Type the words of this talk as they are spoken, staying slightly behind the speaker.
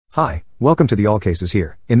Hi, welcome to the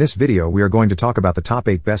AllCasesHere. In this video we are going to talk about the top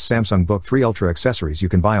 8 best Samsung Book 3 Ultra accessories you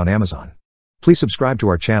can buy on Amazon. Please subscribe to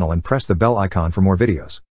our channel and press the bell icon for more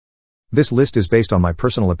videos. This list is based on my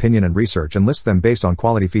personal opinion and research and lists them based on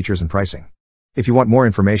quality, features and pricing. If you want more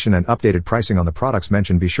information and updated pricing on the products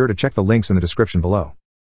mentioned, be sure to check the links in the description below.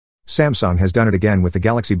 Samsung has done it again with the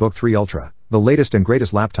Galaxy Book 3 Ultra, the latest and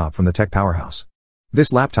greatest laptop from the tech powerhouse.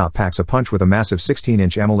 This laptop packs a punch with a massive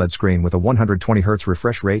 16-inch AMOLED screen with a 120Hz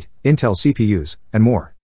refresh rate, Intel CPUs, and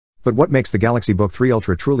more. But what makes the Galaxy Book 3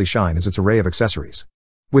 Ultra truly shine is its array of accessories.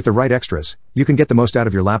 With the right extras, you can get the most out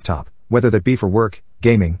of your laptop, whether that be for work,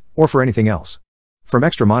 gaming, or for anything else. From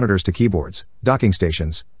extra monitors to keyboards, docking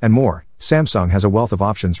stations, and more, Samsung has a wealth of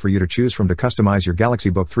options for you to choose from to customize your Galaxy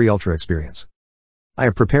Book 3 Ultra experience. I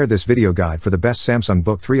have prepared this video guide for the best Samsung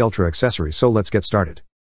Book 3 Ultra accessories, so let's get started.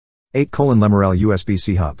 8. Lemorel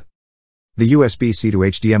USB-C Hub. The USB-C to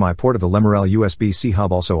HDMI port of the Lemorel USB-C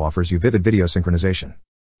hub also offers you vivid video synchronization.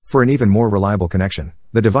 For an even more reliable connection,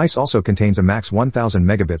 the device also contains a max 1000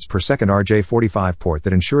 megabits per second RJ45 port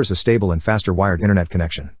that ensures a stable and faster wired internet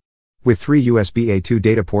connection. With 3 USB A2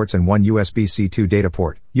 data ports and 1 USB-C 2 data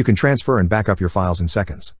port, you can transfer and back up your files in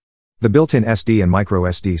seconds. The built-in SD and micro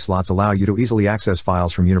SD slots allow you to easily access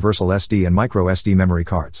files from universal SD and micro SD memory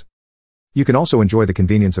cards. You can also enjoy the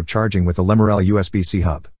convenience of charging with the Lemorel USB-C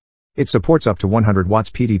hub. It supports up to 100 watts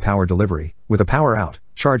PD power delivery, with a power out,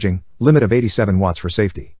 charging, limit of 87 watts for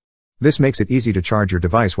safety. This makes it easy to charge your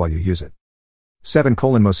device while you use it. 7.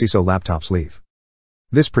 Mosiso Laptop Sleeve.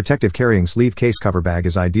 This protective carrying sleeve case cover bag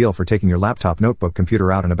is ideal for taking your laptop, notebook,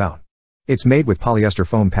 computer out and about. It's made with polyester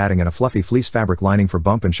foam padding and a fluffy fleece fabric lining for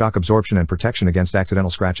bump and shock absorption and protection against accidental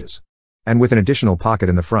scratches. And with an additional pocket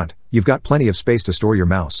in the front, you've got plenty of space to store your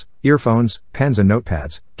mouse, earphones, pens and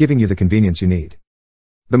notepads, giving you the convenience you need.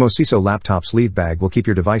 The Mosiso laptop sleeve bag will keep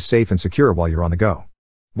your device safe and secure while you're on the go.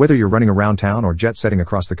 Whether you're running around town or jet setting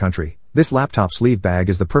across the country, this laptop sleeve bag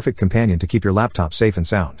is the perfect companion to keep your laptop safe and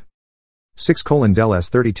sound. 6. Dell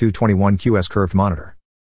S3221QS Curved Monitor.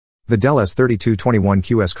 The Dell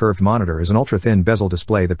S3221QS Curved Monitor is an ultra-thin bezel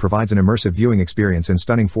display that provides an immersive viewing experience in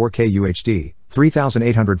stunning 4K UHD,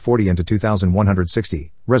 3840 x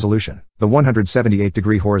 2160 resolution. The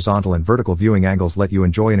 178-degree horizontal and vertical viewing angles let you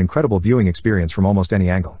enjoy an incredible viewing experience from almost any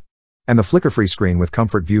angle. And the flicker-free screen with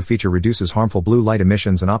Comfort View feature reduces harmful blue light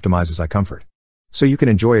emissions and optimizes eye comfort. So you can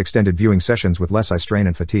enjoy extended viewing sessions with less eye strain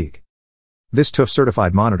and fatigue. This TÜV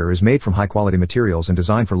certified monitor is made from high-quality materials and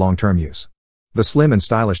designed for long-term use. The slim and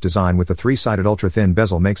stylish design with the 3-sided ultra-thin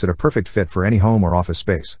bezel makes it a perfect fit for any home or office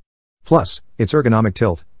space. Plus, its ergonomic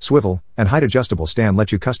tilt, swivel, and height-adjustable stand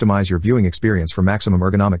let you customize your viewing experience for maximum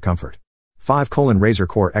ergonomic comfort. 5. Razer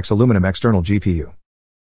Core X Aluminum External GPU.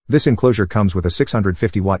 This enclosure comes with a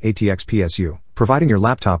 650-watt ATX PSU, providing your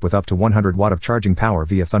laptop with up to 100 watt of charging power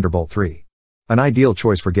via Thunderbolt 3. An ideal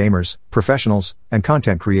choice for gamers, professionals, and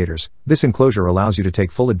content creators, this enclosure allows you to take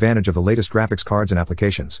full advantage of the latest graphics cards and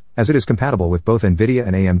applications, as it is compatible with both NVIDIA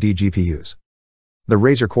and AMD GPUs. The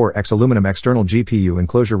Razer Core X Aluminum External GPU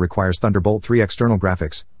enclosure requires Thunderbolt 3 external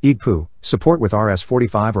graphics, EGPU, support with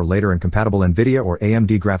RS-45 or later and compatible NVIDIA or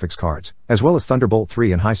AMD graphics cards, as well as Thunderbolt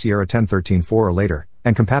 3 and High Sierra 1013-4 or later,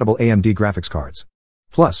 and compatible AMD graphics cards.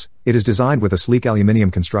 Plus, it is designed with a sleek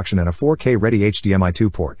aluminum construction and a 4K-ready HDMI 2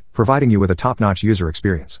 port, providing you with a top-notch user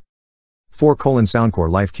experience. 4.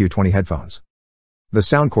 Soundcore Life Q20 Headphones. The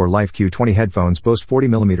Soundcore Life Q20 headphones boast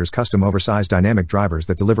 40mm custom oversized dynamic drivers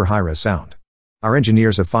that deliver high-res sound. Our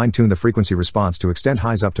engineers have fine-tuned the frequency response to extend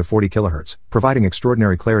highs up to 40 kHz, providing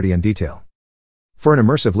extraordinary clarity and detail. For an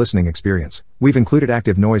immersive listening experience, we've included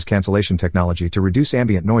active noise cancellation technology to reduce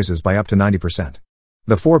ambient noises by up to 90%.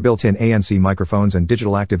 The 4 built-in ANC microphones and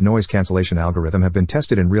digital active noise cancellation algorithm have been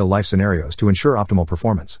tested in real-life scenarios to ensure optimal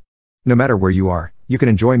performance. No matter where you are, you can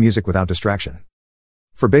enjoy music without distraction.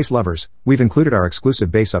 For bass lovers, we've included our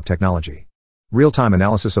exclusive bass up technology. Real-time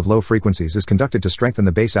analysis of low frequencies is conducted to strengthen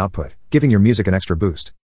the bass output, giving your music an extra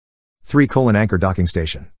boost. 3. Anchor Docking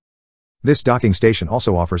Station. This docking station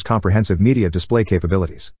also offers comprehensive media display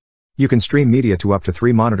capabilities. You can stream media to up to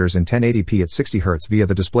 3 monitors in 1080p at 60 Hz via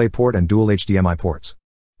the display port and dual HDMI ports.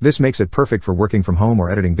 This makes it perfect for working from home or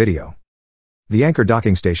editing video. The Anchor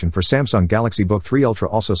docking station for Samsung Galaxy Book 3 Ultra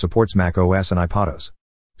also supports Mac OS and iPadOS.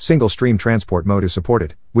 Single stream transport mode is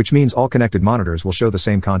supported, which means all connected monitors will show the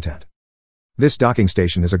same content. This docking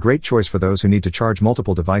station is a great choice for those who need to charge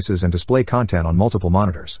multiple devices and display content on multiple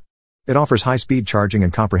monitors. It offers high-speed charging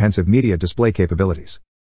and comprehensive media display capabilities.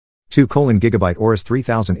 2. Gigabyte Aorus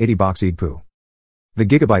 3080 Box EGPU. The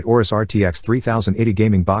Gigabyte Aorus RTX 3080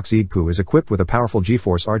 gaming box EGPU is equipped with a powerful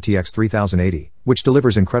GeForce RTX 3080, which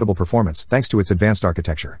delivers incredible performance thanks to its advanced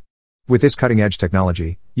architecture. With this cutting-edge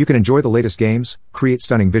technology, you can enjoy the latest games, create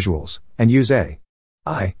stunning visuals, and use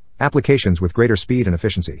AI applications with greater speed and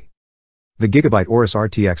efficiency. The Gigabyte Aorus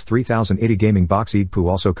RTX 3080 gaming box EGPU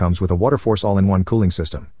also comes with a WaterForce all-in-one cooling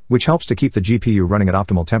system, which helps to keep the GPU running at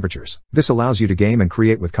optimal temperatures. This allows you to game and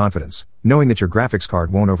create with confidence, knowing that your graphics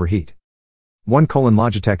card won't overheat. 1.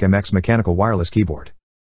 Logitech MX Mechanical Wireless Keyboard.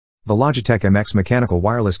 The Logitech MX Mechanical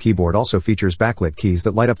Wireless Keyboard also features backlit keys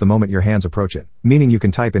that light up the moment your hands approach it, meaning you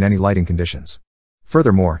can type in any lighting conditions.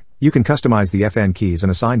 Furthermore, you can customize the FN keys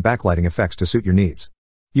and assign backlighting effects to suit your needs.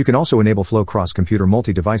 You can also enable Flow cross-computer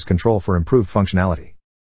multi-device control for improved functionality.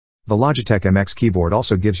 The Logitech MX keyboard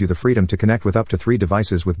also gives you the freedom to connect with up to 3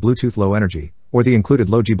 devices with Bluetooth Low Energy, or the included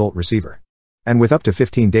Low G-Bolt receiver. And with up to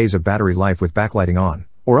 15 days of battery life with backlighting on,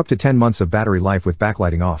 or up to 10 months of battery life with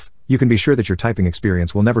backlighting off, you can be sure that your typing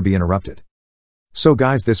experience will never be interrupted. So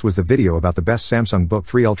guys, this was the video about the best Samsung Book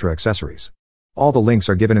 3 Ultra accessories. All the links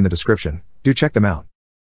are given in the description, do check them out.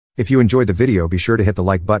 If you enjoyed the video, be sure to hit the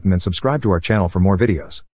like button and subscribe to our channel for more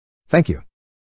videos. Thank you.